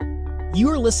You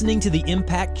are listening to the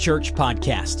Impact Church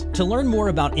podcast. To learn more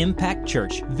about Impact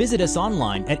Church, visit us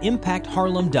online at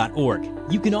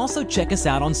impactharlem.org. You can also check us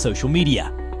out on social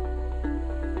media.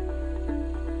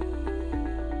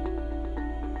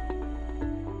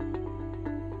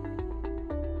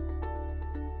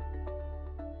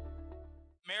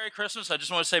 Merry Christmas. I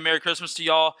just want to say Merry Christmas to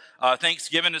y'all.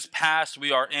 Thanksgiving is past.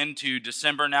 We are into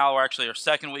December now. We're actually our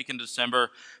second week in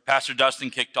December. Pastor Dustin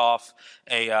kicked off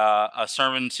a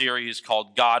sermon series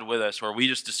called God With Us, where we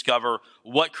just discover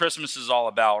what Christmas is all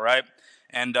about, right?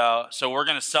 And so we're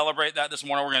going to celebrate that this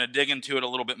morning. We're going to dig into it a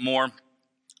little bit more.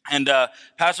 And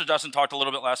Pastor Dustin talked a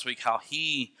little bit last week how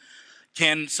he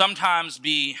can sometimes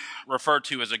be referred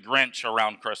to as a Grinch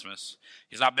around Christmas.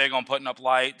 He's not big on putting up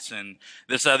lights and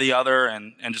this, that, the other,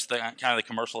 and just the kind of the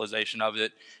commercialization of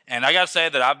it. And I got to say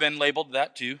that I've been labeled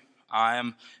that too. I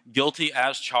am guilty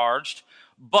as charged.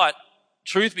 But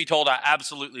truth be told, I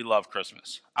absolutely love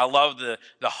Christmas. I love the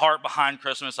heart behind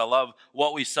Christmas. I love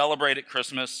what we celebrate at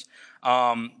Christmas.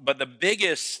 But the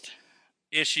biggest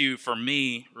issue for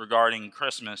me regarding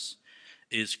Christmas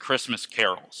is Christmas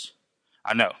carols.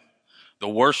 I know. The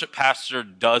worship pastor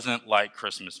doesn't like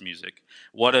Christmas music.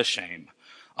 What a shame.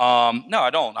 No,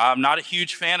 I don't. I'm not a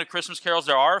huge fan of Christmas carols.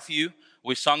 There are a few.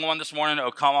 We sung one this morning,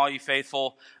 "O Come All Ye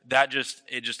Faithful." It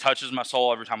just touches my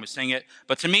soul every time we sing it.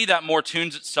 But to me, that more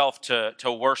tunes itself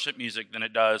to worship music than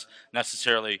it does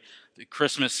necessarily the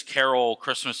Christmas carol,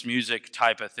 Christmas music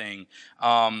type of thing.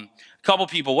 Couple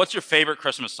people, what's your favorite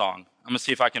Christmas song? I'm going to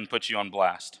see if I can put you on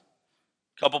blast.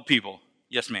 Couple people.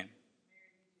 Yes, ma'am.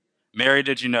 Mary,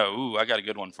 Did You Know? Ooh, I got a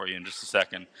good one for you in just a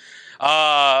second.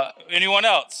 Anyone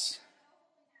else?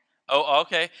 Oh,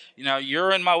 okay. You know,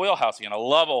 you're in my wheelhouse again. I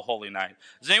love "O Holy Night."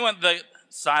 Does anyone, the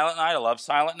Silent Night? I love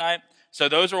Silent Night. So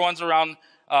those are ones around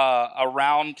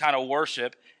kind of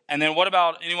worship. And then what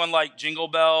about anyone like Jingle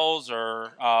Bells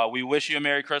or We Wish You a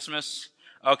Merry Christmas?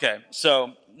 Okay,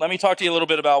 so let me talk to you a little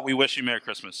bit about We Wish You a Merry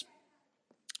Christmas.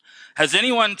 Has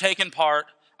anyone taken part?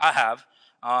 I have.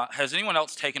 Has anyone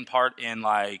else taken part in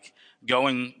like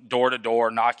going door to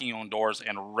door, knocking on doors,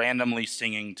 and randomly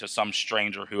singing to some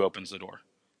stranger who opens the door?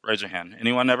 Raise your hand.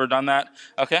 Anyone ever done that?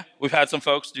 Okay, we've had some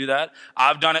folks do that.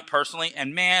 I've done it personally,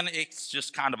 and man, it's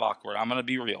just kind of awkward. I'm going to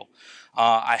be real.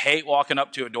 I hate walking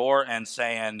up to a door and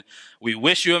saying, "We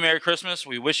wish you a Merry Christmas.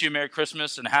 We wish you a Merry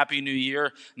Christmas and Happy New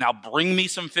Year. Now bring me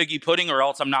some figgy pudding or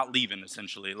else I'm not leaving,"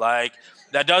 essentially. Like,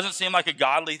 that doesn't seem like a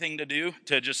godly thing to do,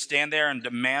 to just stand there and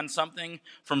demand something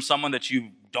from someone that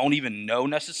you don't even know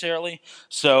necessarily.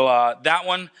 So that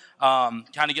one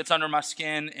kind of gets under my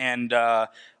skin, and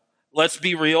let's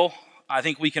be real. I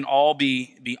think we can all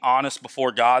be honest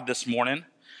before God this morning.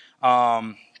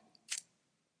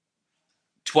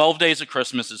 12 Days of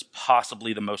Christmas is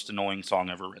possibly the most annoying song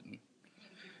ever written.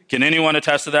 Can anyone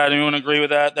attest to that? Anyone agree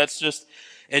with that?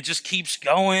 It just keeps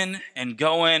going and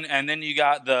going, and then you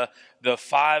got the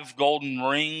 5 golden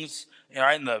rings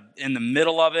right in the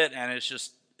middle of it, and it's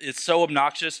so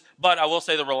obnoxious. But I will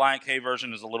say the Relient K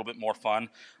version is a little bit more fun.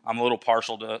 I'm a little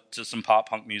partial to some pop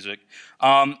punk music.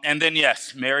 And then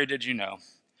yes, Mary, Did You Know?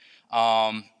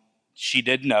 She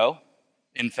did know.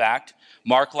 In fact,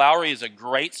 Mark Lowry is a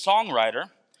great songwriter.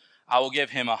 I will give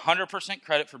him 100%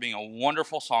 credit for being a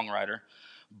wonderful songwriter,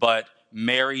 but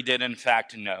Mary did in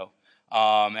fact know.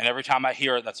 And every time I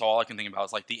hear it, that's all I can think about.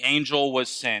 It's like the angel was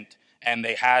sent, and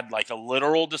they had like a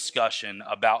literal discussion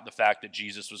about the fact that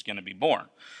Jesus was going to be born.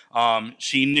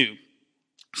 She knew.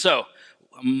 So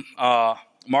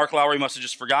Mark Lowry must have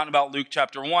just forgotten about Luke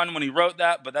chapter 1 when he wrote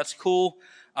that, but that's cool.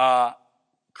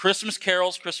 Christmas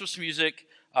carols, Christmas music.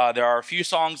 There are a few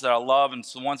songs that I love, and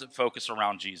it's the ones that focus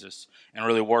around Jesus and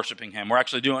really worshiping him. We're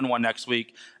actually doing one next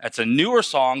week. It's a newer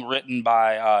song written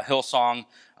by Hillsong.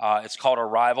 It's called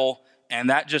Arrival,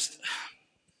 and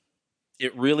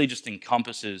it really just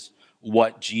encompasses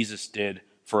what Jesus did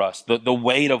for us, the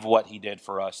weight of what he did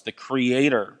for us, the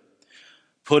Creator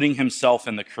putting himself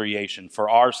in the creation for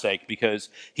our sake, because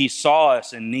he saw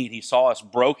us in need. He saw us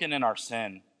broken in our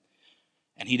sin,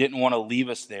 and he didn't want to leave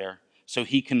us there. So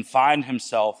he confined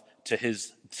himself to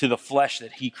the flesh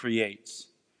that he creates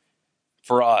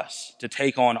for us, to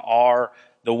take on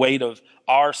the weight of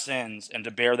our sins and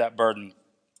to bear that burden.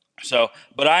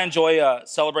 But I enjoy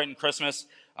celebrating Christmas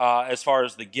as far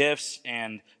as the gifts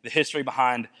and the history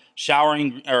behind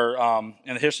and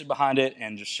the history behind it,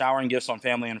 and just showering gifts on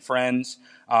family and friends.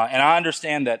 And I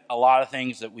understand that a lot of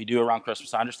things that we do around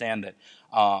Christmas, I understand that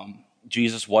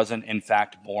Jesus wasn't in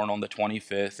fact born on the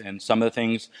 25th, and some of the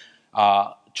things,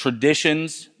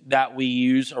 traditions that we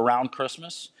use around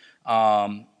Christmas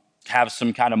have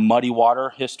some kind of muddy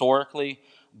water historically.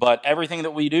 but everything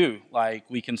that we do, like,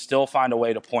 we can still find a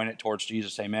way to point it towards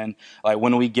Jesus. Amen. Like,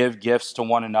 when we give gifts to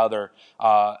one another,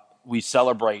 we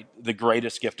celebrate the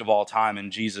greatest gift of all time in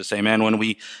Jesus. Amen. When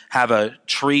we have a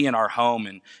tree in our home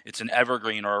and it's an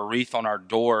evergreen or a wreath on our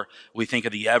door, we think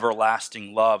of the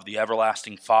everlasting love, the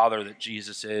everlasting Father that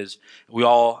Jesus is.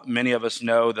 Many of us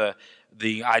know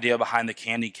the idea behind the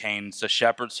candy cane. It's a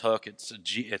shepherd's hook. It's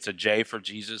a J for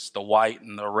Jesus. The white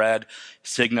and the red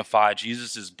signify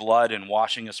Jesus' blood and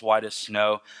washing us white as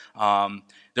snow.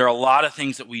 There are a lot of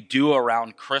things that we do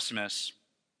around Christmas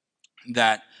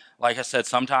that, like I said,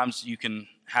 sometimes you can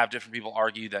have different people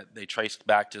argue that they trace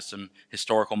back to some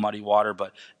historical muddy water,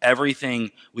 but everything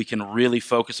we can really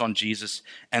focus on Jesus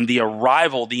and the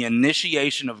arrival, the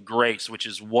initiation of grace, which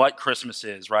is what Christmas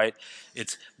is, right?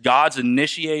 It's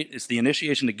the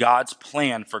initiation to God's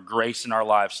plan for grace in our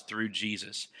lives through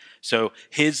Jesus. So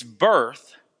his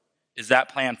birth is that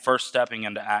plan first stepping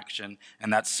into action,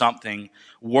 and that's something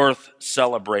worth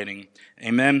celebrating.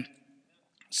 Amen.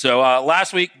 So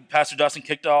last week, Pastor Dustin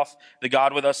kicked off the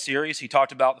God With Us series. He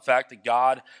talked about the fact that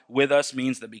God with us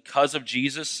means that because of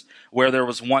Jesus, where there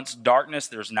was once darkness,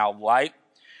 there's now light.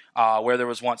 Where there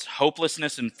was once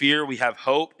hopelessness and fear, we have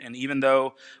hope. And even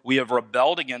though we have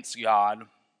rebelled against God,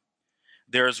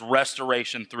 there's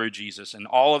restoration through Jesus. And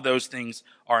all of those things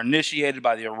are initiated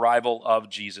by the arrival of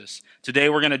Jesus. Today,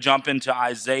 we're going to jump into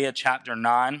Isaiah chapter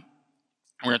 9.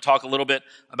 We're going to talk a little bit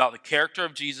about the character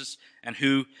of Jesus and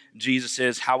who Jesus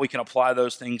is, how we can apply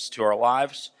those things to our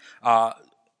lives.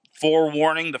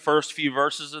 Forewarning, the first few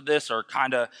verses of this are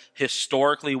kind of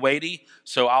historically weighty,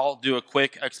 so I'll do a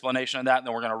quick explanation of that, and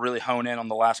then we're going to really hone in on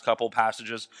the last couple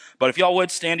passages. But if y'all would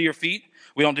stand to your feet,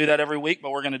 we don't do that every week, but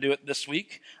we're going to do it this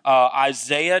week.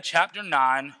 Isaiah chapter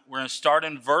 9, we're going to start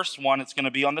in verse 1. It's going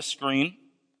to be on the screen.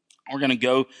 We're going to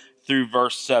go through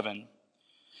verse 7.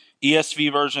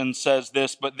 ESV version says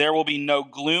this: "But there will be no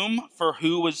gloom for her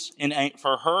who was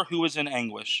in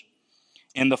anguish.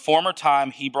 In the former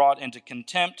time he brought into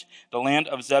contempt the land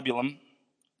of Zebulun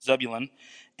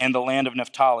and the land of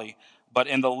Naphtali. But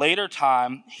in the later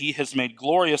time he has made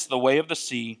glorious the way of the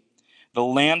sea, the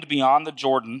land beyond the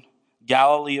Jordan,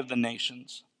 Galilee of the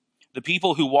nations. The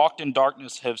people who walked in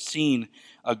darkness have seen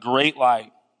a great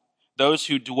light. Those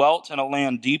who dwelt in a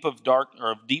land deep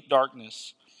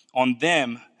darkness, on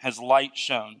them has light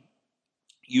shone.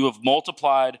 You have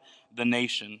multiplied the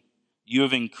nation. You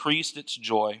have increased its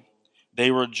joy.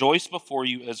 They rejoice before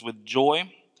you as with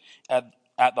joy at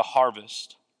the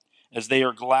harvest, as they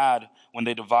are glad when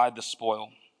they divide the spoil.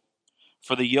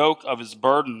 For the yoke of his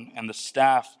burden and the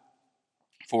staff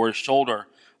for his shoulder,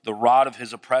 the rod of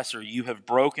his oppressor, you have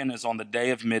broken as on the day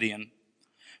of Midian.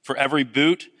 For every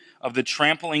boot of the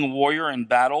trampling warrior in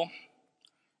battle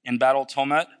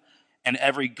tumult, and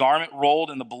every garment rolled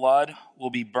in the blood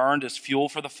will be burned as fuel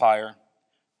for the fire.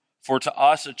 For to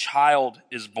us a child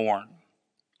is born,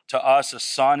 to us a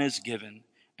son is given,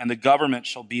 and the government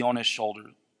shall be on his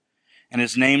shoulder. And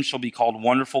his name shall be called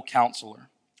Wonderful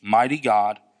Counselor, Mighty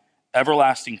God,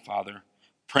 Everlasting Father,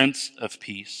 Prince of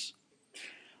Peace.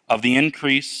 Of the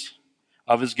increase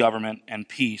of his government and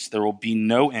peace there will be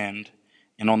no end,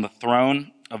 and on the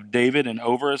throne of David and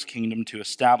over his kingdom, to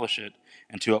establish it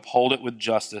and to uphold it with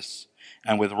justice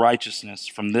and with righteousness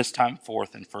from this time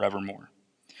forth and forevermore.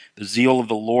 The zeal of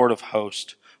the Lord of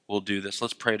hosts will do this."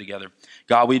 Let's pray together.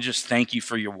 God, we just thank you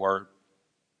for your word.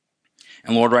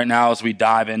 And Lord, right now as we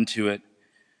dive into it,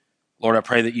 Lord, I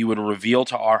pray that you would reveal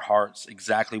to our hearts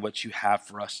exactly what you have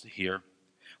for us to hear.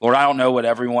 Lord, I don't know what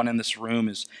everyone in this room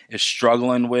is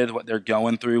struggling with, what they're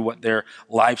going through, what their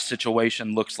life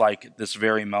situation looks like at this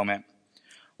very moment,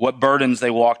 what burdens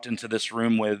they walked into this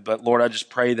room with. But Lord, I just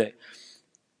pray that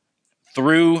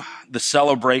through the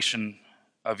celebration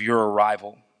of your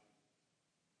arrival,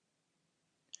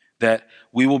 that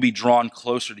we will be drawn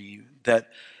closer to you, that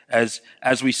as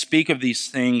we speak of these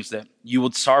things, that you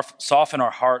would soften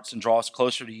our hearts and draw us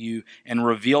closer to you and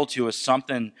reveal to us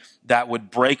something that would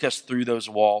break us through those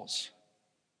walls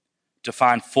to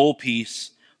find full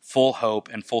peace, full hope,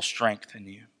 and full strength in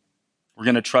you. We're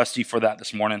going to trust you for that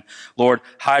this morning. Lord,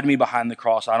 hide me behind the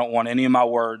cross. I don't want any of my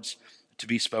words to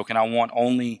be spoken. I want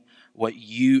only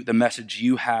the message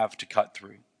you have to cut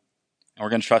through. And we're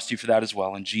going to trust you for that as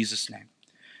well. In Jesus' name,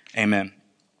 amen.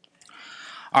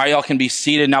 All right, y'all can be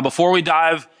seated. Now, before we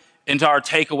dive into our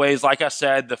takeaways, like I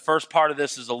said, the first part of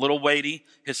this is a little weighty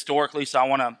historically, so I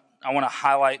want to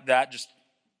highlight that just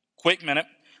quick minute.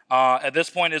 At this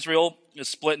point, Israel is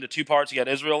split into two parts. You got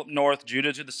Israel up north,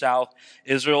 Judah to the south.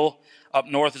 Israel up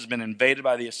north has been invaded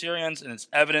by the Assyrians, and it's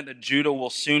evident that Judah will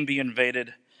soon be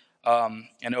invaded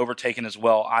and overtaken as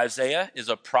well. Isaiah is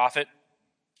a prophet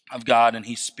of God, and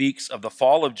he speaks of the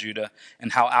fall of Judah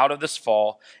and how out of this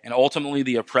fall and ultimately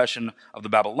the oppression of the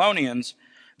Babylonians,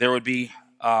 there would be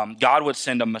God would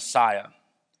send a Messiah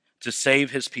to save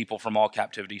his people from all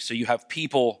captivity. So you have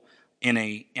people in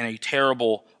a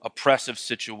terrible, oppressive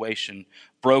situation,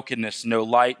 brokenness, no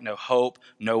light, no hope,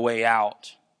 no way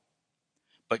out.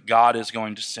 But God is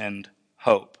going to send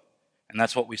hope. And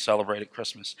that's what we celebrate at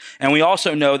Christmas. And we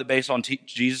also know that based on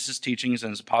Jesus' teachings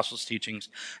and his apostles' teachings,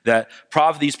 that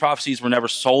these prophecies were never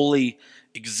solely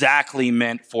exactly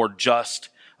meant for just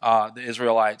the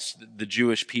Israelites, the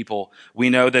Jewish people. We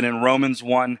know that in Romans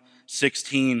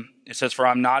 1:16, it says, "For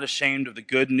I'm not ashamed of the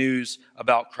good news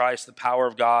about Christ, the power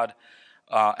of God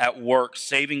at work,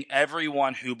 saving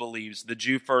everyone who believes, the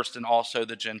Jew first and also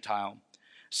the Gentile."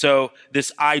 So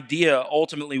this idea,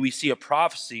 ultimately, we see a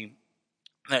prophecy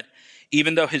that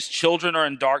even though his children are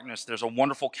in darkness, there's a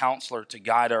wonderful counselor to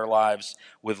guide our lives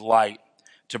with light,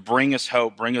 to bring us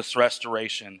hope, bring us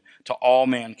restoration to all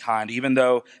mankind. Even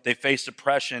though they face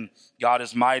oppression, God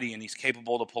is mighty and he's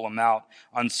capable to pull them out.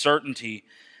 Uncertainty,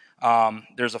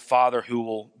 there's a Father who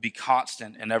will be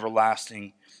constant and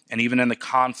everlasting. And even in the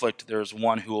conflict, there's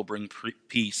one who will bring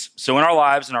peace. So in our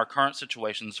lives, in our current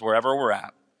situations, wherever we're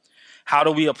at, how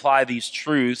do we apply these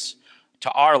truths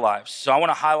to our lives? So I want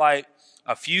to highlight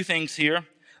a few things here,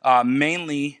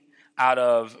 mainly out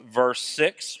of verse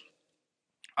 6.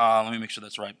 Let me make sure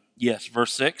that's right. Yes,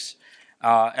 verse 6.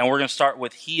 And we're going to start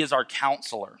with, he is our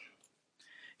counselor.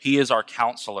 He is our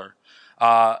counselor.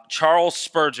 Charles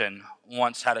Spurgeon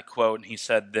once had a quote, and he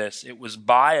said this: "It was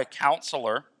by a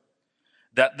counselor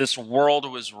that this world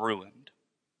was ruined.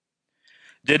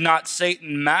 Did not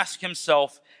Satan mask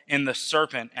himself in the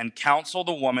serpent and counsel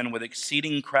the woman with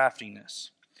exceeding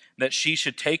craftiness, that she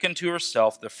should take unto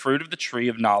herself the fruit of the tree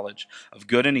of knowledge of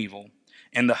good and evil,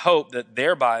 in the hope that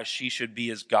thereby she should be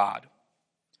as God?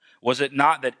 Was it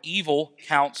not that evil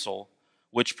counsel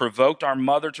which provoked our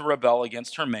mother to rebel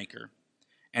against her Maker?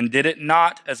 And did it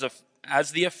not,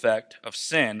 as the effect of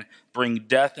sin, bring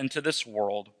death into this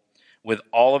world with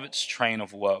all of its train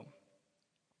of woe?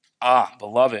 Ah,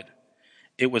 beloved,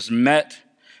 it was meant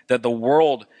that the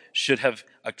world should have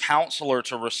a counselor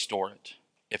to restore it,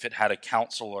 if it had a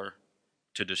counselor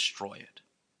to destroy it."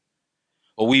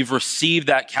 Well, we've received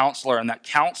that counselor, and that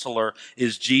counselor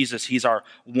is Jesus. He's our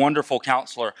wonderful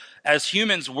counselor. As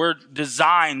humans, we're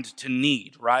designed to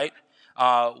need, right?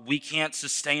 We can't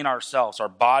sustain ourselves. Our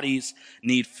bodies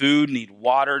need food, need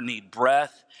water, need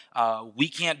breath. We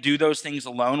can't do those things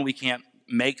alone. We can't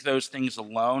make those things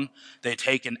alone. They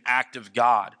take an act of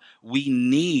God. We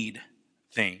need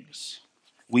things.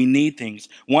 We need things.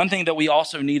 One thing that we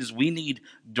also need is we need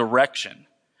direction.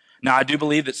 Now, I do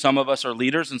believe that some of us are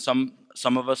leaders and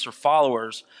some of us are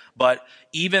followers, but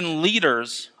even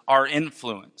leaders are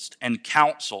influenced and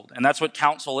counseled. And that's what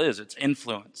counsel is. It's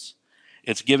influence.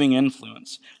 It's giving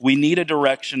influence. We need a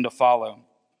direction to follow.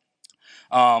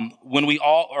 When we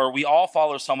all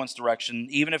follow someone's direction,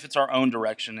 even if it's our own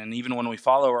direction, and even when we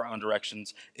follow our own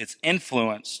directions, it's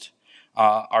influenced.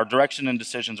 Our direction and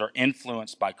decisions are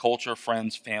influenced by culture,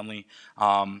 friends, family,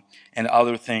 and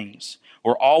other things.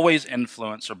 We're always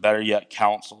influenced, or better yet,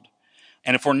 counseled.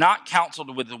 And if we're not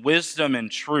counseled with wisdom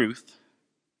and truth,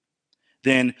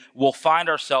 then we'll find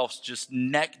ourselves just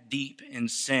neck deep in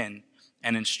sin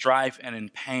and in strife and in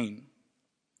pain.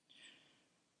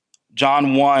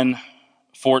 John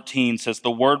 1:14 says, "The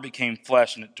Word became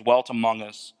flesh and it dwelt among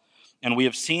us, and we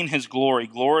have seen his glory,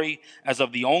 glory as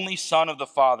of the only Son of the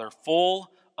Father,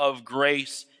 full of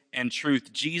grace and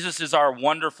truth." Jesus is our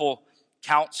wonderful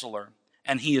counselor,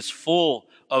 and he is full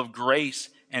of grace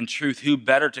and truth. Who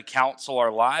better to counsel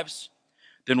our lives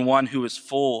than one who is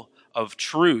full of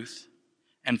truth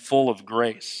and full of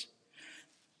grace?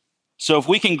 So if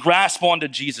we can grasp onto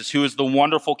Jesus, who is the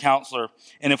wonderful counselor,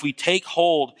 and if we take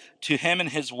hold to him and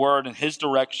his word and his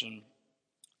direction,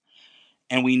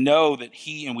 and we know that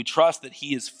and we trust that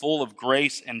he is full of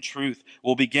grace and truth,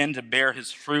 we'll begin to bear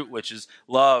his fruit, which is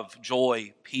love,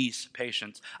 joy, peace,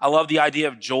 patience. I love the idea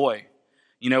of joy.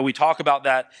 You know, we talk about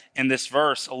that in this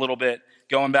verse a little bit,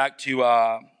 going back to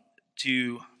our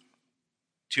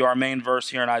main verse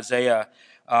here in Isaiah.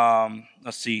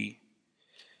 Let's see.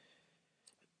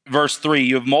 Verse 3,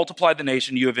 "You have multiplied the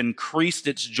nation, you have increased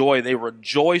its joy. They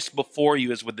rejoice before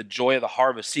you as with the joy of the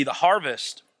harvest." See, the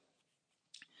harvest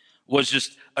was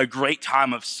just a great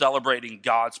time of celebrating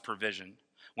God's provision.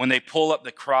 When they pull up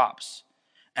the crops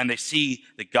and they see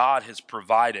that God has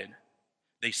provided,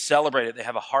 they celebrate it. They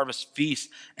have a harvest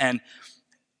feast, and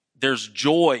there's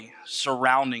joy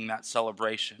surrounding that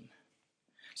celebration.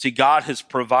 See, God has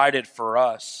provided for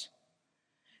us,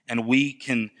 and we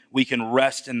can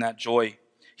rest in that joy.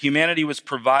 Humanity was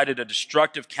provided a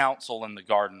destructive counsel in the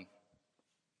garden,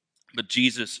 but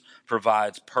Jesus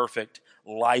provides perfect,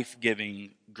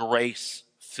 life-giving,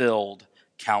 grace-filled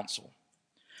counsel.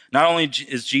 Not only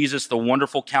is Jesus the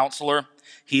wonderful counselor,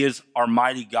 he is our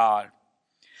mighty God.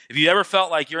 If you ever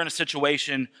felt like you're in a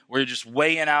situation where you're just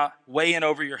way in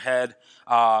over your head,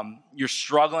 you're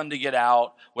struggling to get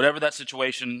out, whatever that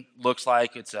situation looks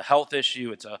like, it's a health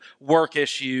issue, it's a work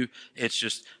issue, it's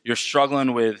just you're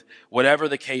struggling with whatever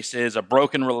the case is, a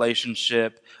broken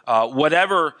relationship,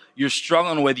 whatever you're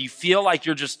struggling with, you feel like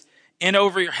you're just in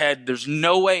over your head, there's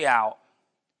no way out,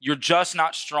 you're just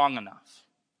not strong enough.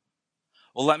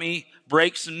 Well, let me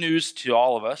break some news to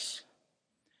all of us.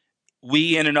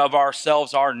 We in and of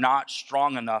ourselves are not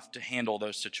strong enough to handle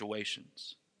those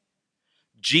situations.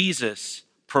 Jesus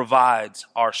provides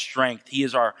our strength. He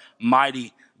is our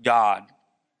mighty God.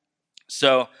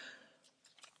 So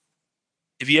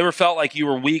if you ever felt like you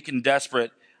were weak and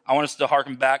desperate, I want us to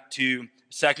hearken back to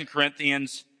 2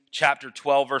 Corinthians chapter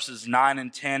 12, verses 9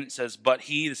 and 10. It says,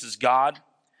 this is God,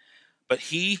 but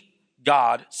he,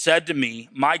 God, said to me,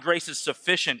 my grace is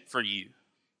sufficient for you.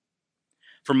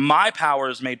 For my power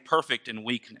is made perfect in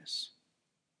weakness.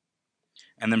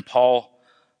 And then Paul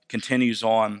continues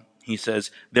on. He says,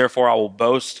 therefore I will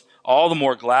boast all the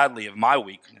more gladly of my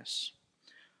weakness,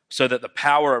 so that the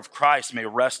power of Christ may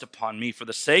rest upon me. For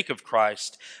the sake of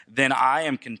Christ, then I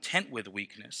am content with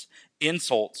weakness,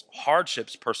 insults,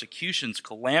 hardships, persecutions,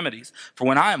 calamities. For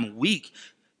when I am weak,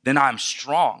 then I am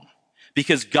strong,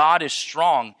 because God is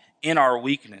strong in our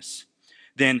weakness.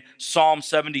 Then Psalm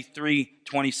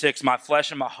 73:26, my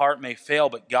flesh and my heart may fail,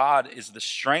 but God is the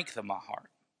strength of my heart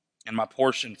and my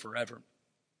portion forever.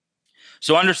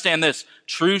 So understand this,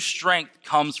 true strength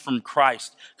comes from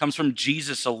Christ, comes from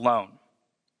Jesus alone.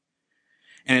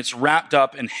 And it's wrapped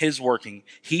up in his working.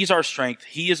 He's our strength,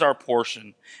 he is our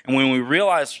portion. And when we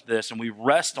realize this and we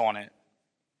rest on it,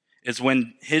 is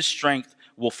when his strength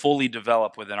will fully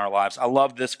develop within our lives. I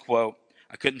love this quote.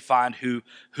 I couldn't find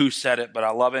who said it, but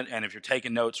I love it. And if you're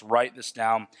taking notes, write this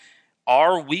down.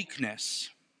 Our weakness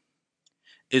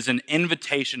is an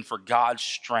invitation for God's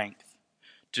strength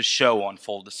to show on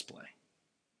full display.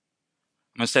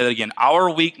 I'm going to say that again. Our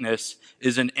weakness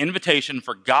is an invitation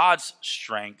for God's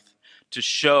strength to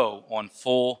show on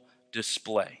full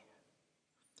display.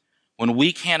 When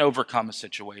we can't overcome a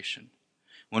situation,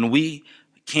 when we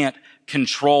can't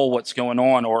control what's going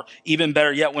on, or even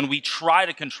better yet, when we try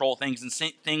to control things and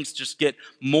things just get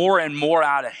more and more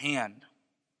out of hand,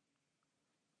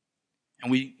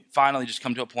 and we finally just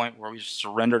come to a point where we just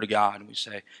surrender to God and we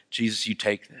say, Jesus, you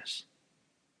take this.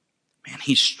 Man,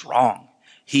 he's strong.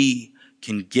 He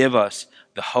can give us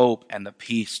the hope and the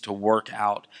peace to work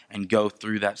out and go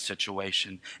through that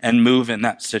situation and move in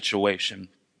that situation.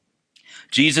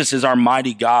 Jesus is our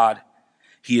mighty God.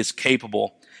 He is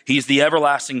capable. He's the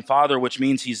everlasting Father, which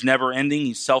means he's never ending.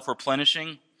 He's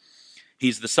self-replenishing.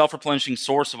 He's the self-replenishing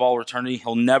source of all eternity.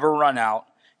 He'll never run out.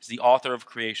 He's the author of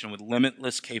creation with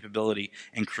limitless capability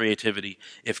and creativity.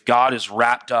 If God is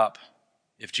wrapped up,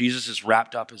 if Jesus is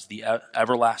wrapped up as the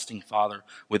everlasting Father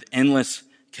with endless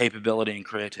capability and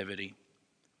creativity,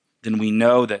 then we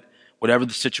know that whatever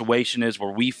the situation is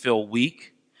where we feel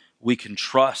weak, we can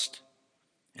trust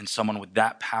in someone with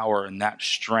that power and that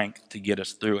strength to get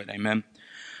us through it. Amen.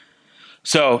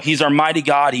 So he's our mighty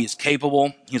God. He is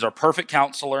capable. He's our perfect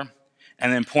counselor.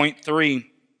 And then point 3,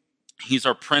 he's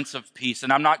our Prince of Peace.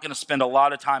 And I'm not going to spend a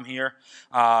lot of time here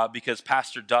because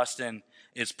Pastor Dustin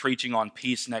is preaching on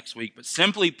peace next week. But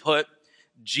simply put,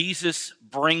 Jesus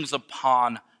brings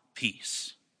upon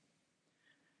peace.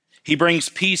 He brings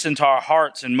peace into our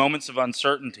hearts in moments of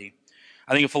uncertainty.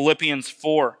 I think of Philippians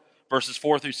 4, verses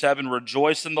 4 through 7,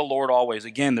 rejoice in the Lord always.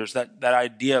 Again, there's that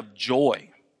idea of joy.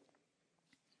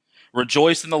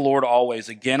 Rejoice in the Lord always.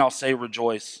 Again, I'll say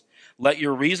rejoice. Let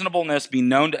your reasonableness be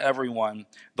known to everyone.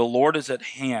 The Lord is at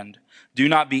hand. Do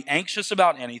not be anxious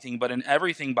about anything, but in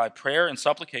everything by prayer and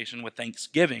supplication with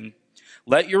thanksgiving,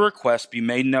 let your requests be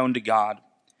made known to God.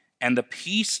 And the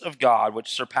peace of God, which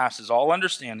surpasses all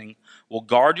understanding, will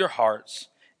guard your hearts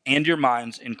and your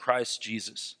minds in Christ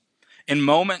Jesus. In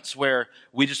moments where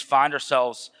we just find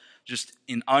ourselves just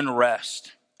in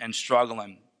unrest and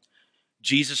struggling,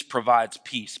 Jesus provides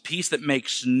peace. Peace that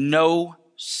makes no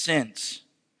sense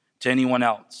to anyone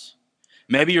else.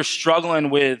 Maybe you're struggling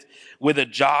with a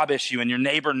job issue and your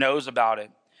neighbor knows about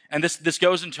it. And this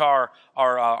goes into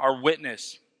our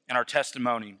witness and our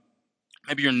testimony.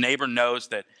 Maybe your neighbor knows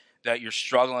that you're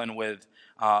struggling with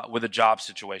a job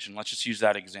situation. Let's just use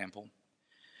that example.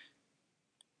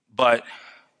 But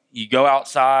you go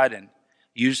outside and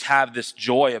you just have this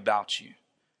joy about you,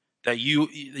 that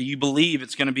you believe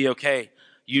it's going to be okay.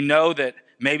 You know that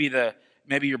maybe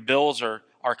your bills are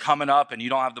coming up and you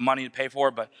don't have the money to pay for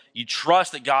it, but you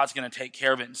trust that God's going to take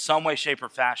care of it in some way, shape, or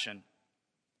fashion.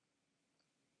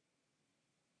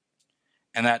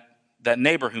 And that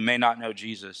neighbor who may not know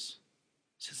Jesus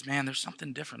says, man, there's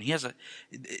something different.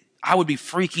 I would be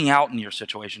freaking out in your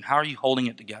situation. How are you holding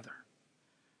it together?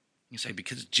 You say,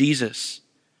 because Jesus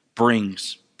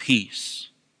brings peace.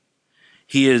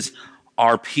 He is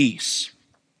our peace.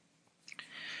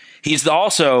 He's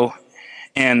also,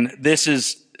 and this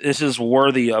is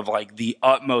worthy of like the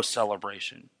utmost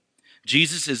celebration.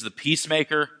 Jesus is the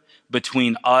peacemaker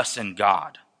between us and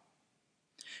God.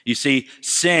 You see,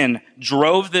 sin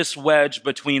drove this wedge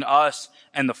between us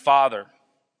and the Father.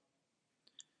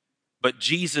 But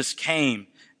Jesus came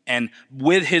and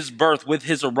with his birth, with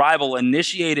his arrival,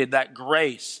 initiated that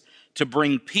grace to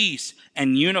bring peace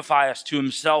and unify us to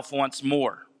himself once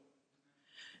more.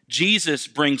 Jesus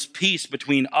brings peace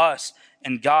between us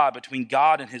and God, between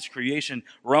God and his creation.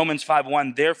 Romans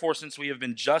 5:1, therefore, since we have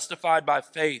been justified by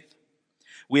faith,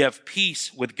 we have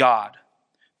peace with God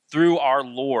through our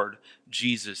Lord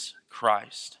Jesus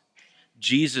Christ.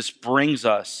 Jesus brings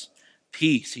us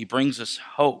peace. He brings us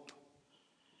hope.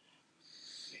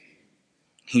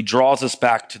 He draws us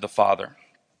back to the Father.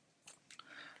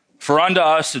 For unto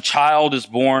us a child is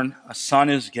born, a son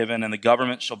is given, and the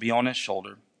government shall be on his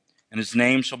shoulder, and his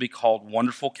name shall be called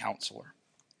Wonderful Counselor,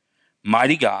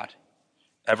 Mighty God,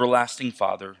 Everlasting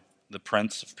Father, the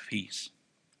Prince of Peace.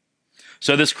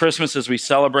 So this Christmas, as we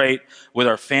celebrate with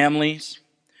our families,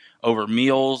 over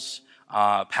meals,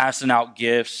 passing out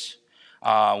gifts,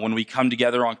 when we come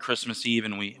together on Christmas Eve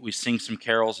and we sing some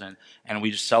carols and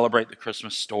we just celebrate the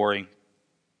Christmas story,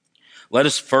 let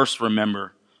us first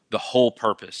remember the whole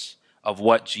purpose of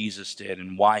what Jesus did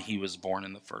and why he was born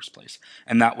in the first place.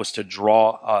 And that was to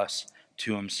draw us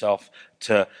to himself,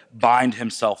 to bind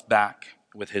himself back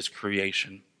with his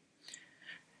creation.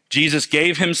 Jesus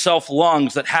gave himself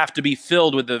lungs that have to be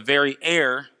filled with the very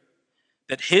air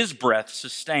that his breath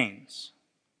sustains.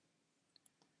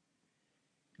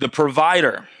 The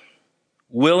provider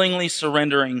willingly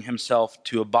surrendering himself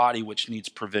to a body which needs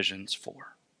provisions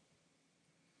for.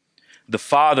 The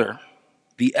Father,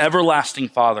 the everlasting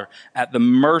Father, at the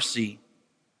mercy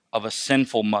of a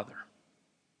sinful mother.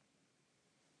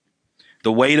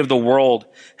 The weight of the world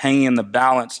hanging in the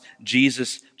balance,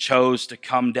 Jesus chose to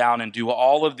come down and do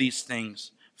all of these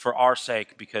things for our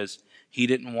sake because he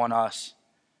didn't want us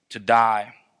to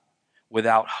die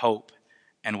without hope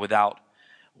and without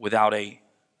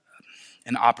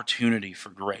an opportunity for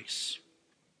grace.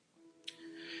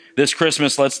 This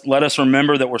Christmas, let us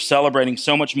remember that we're celebrating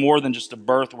so much more than just a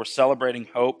birth. We're celebrating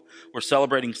hope, we're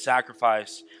celebrating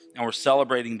sacrifice, and we're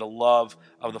celebrating the love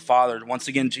of the Father. Once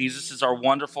again, Jesus is our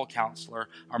wonderful counselor,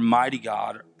 our mighty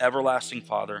God, our everlasting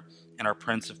Father, and our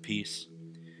Prince of Peace.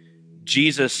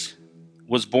 Jesus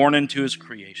was born into his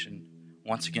creation,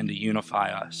 once again to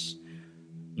unify us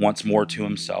once more to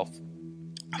himself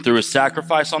through his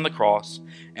sacrifice on the cross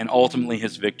and ultimately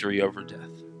his victory over death.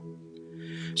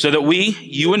 So that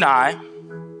you and I,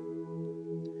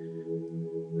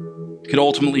 could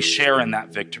ultimately share in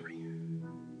that victory.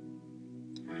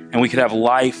 And we could have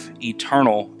life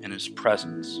eternal in his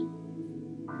presence.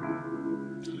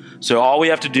 So all we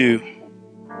have to do,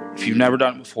 if you've never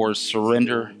done it before, is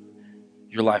surrender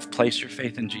your life. Place your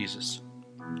faith in Jesus.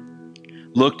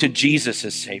 Look to Jesus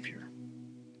as Savior.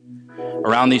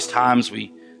 Around these times,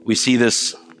 we see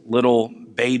this little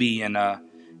baby in a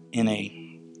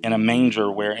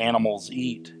manger where animals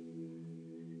eat.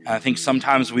 And I think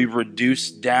sometimes we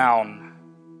reduce down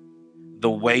the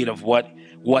weight of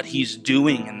what he's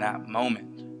doing in that moment.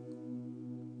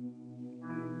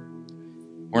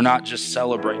 We're not just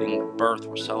celebrating the birth,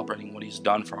 we're celebrating what he's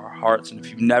done for our hearts. And if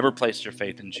you've never placed your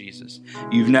faith in Jesus,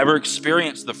 you've never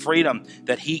experienced the freedom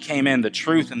that he came in, the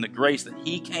truth and the grace that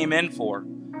he came in for,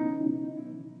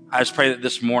 I just pray that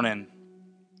this morning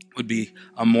would be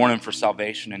a morning for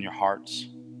salvation in your hearts.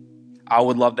 I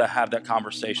would love to have that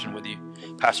conversation with you.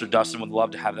 Pastor Dustin would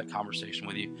love to have that conversation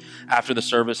with you. After the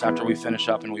service, after we finish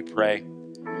up and we pray,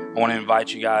 I want to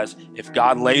invite you guys, if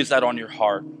God lays that on your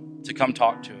heart, to come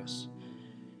talk to us.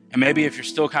 And maybe if you're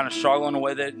still kind of struggling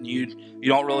with it and you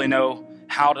don't really know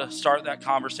how to start that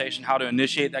conversation, how to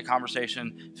initiate that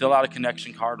conversation, fill out a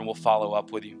connection card and we'll follow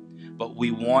up with you. But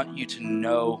we want you to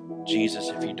know Jesus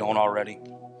if you don't already.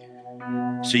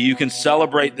 So you can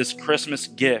celebrate this Christmas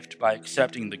gift by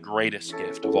accepting the greatest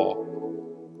gift of all.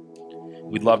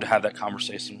 We'd love to have that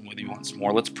conversation with you once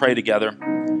more. Let's pray together.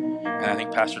 And I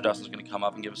think Pastor Dustin's going to come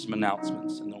up and give us some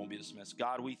announcements, and then we'll be dismissed.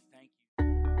 God, we thank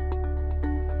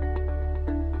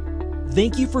you.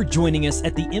 Thank you for joining us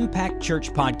at the Impact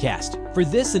Church Podcast. For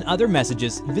this and other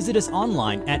messages, visit us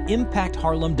online at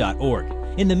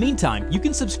impactharlem.org. In the meantime, you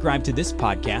can subscribe to this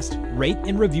podcast, rate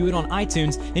and review it on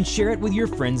iTunes, and share it with your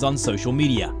friends on social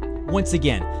media. Once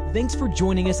again, thanks for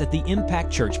joining us at the Impact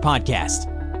Church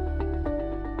Podcast.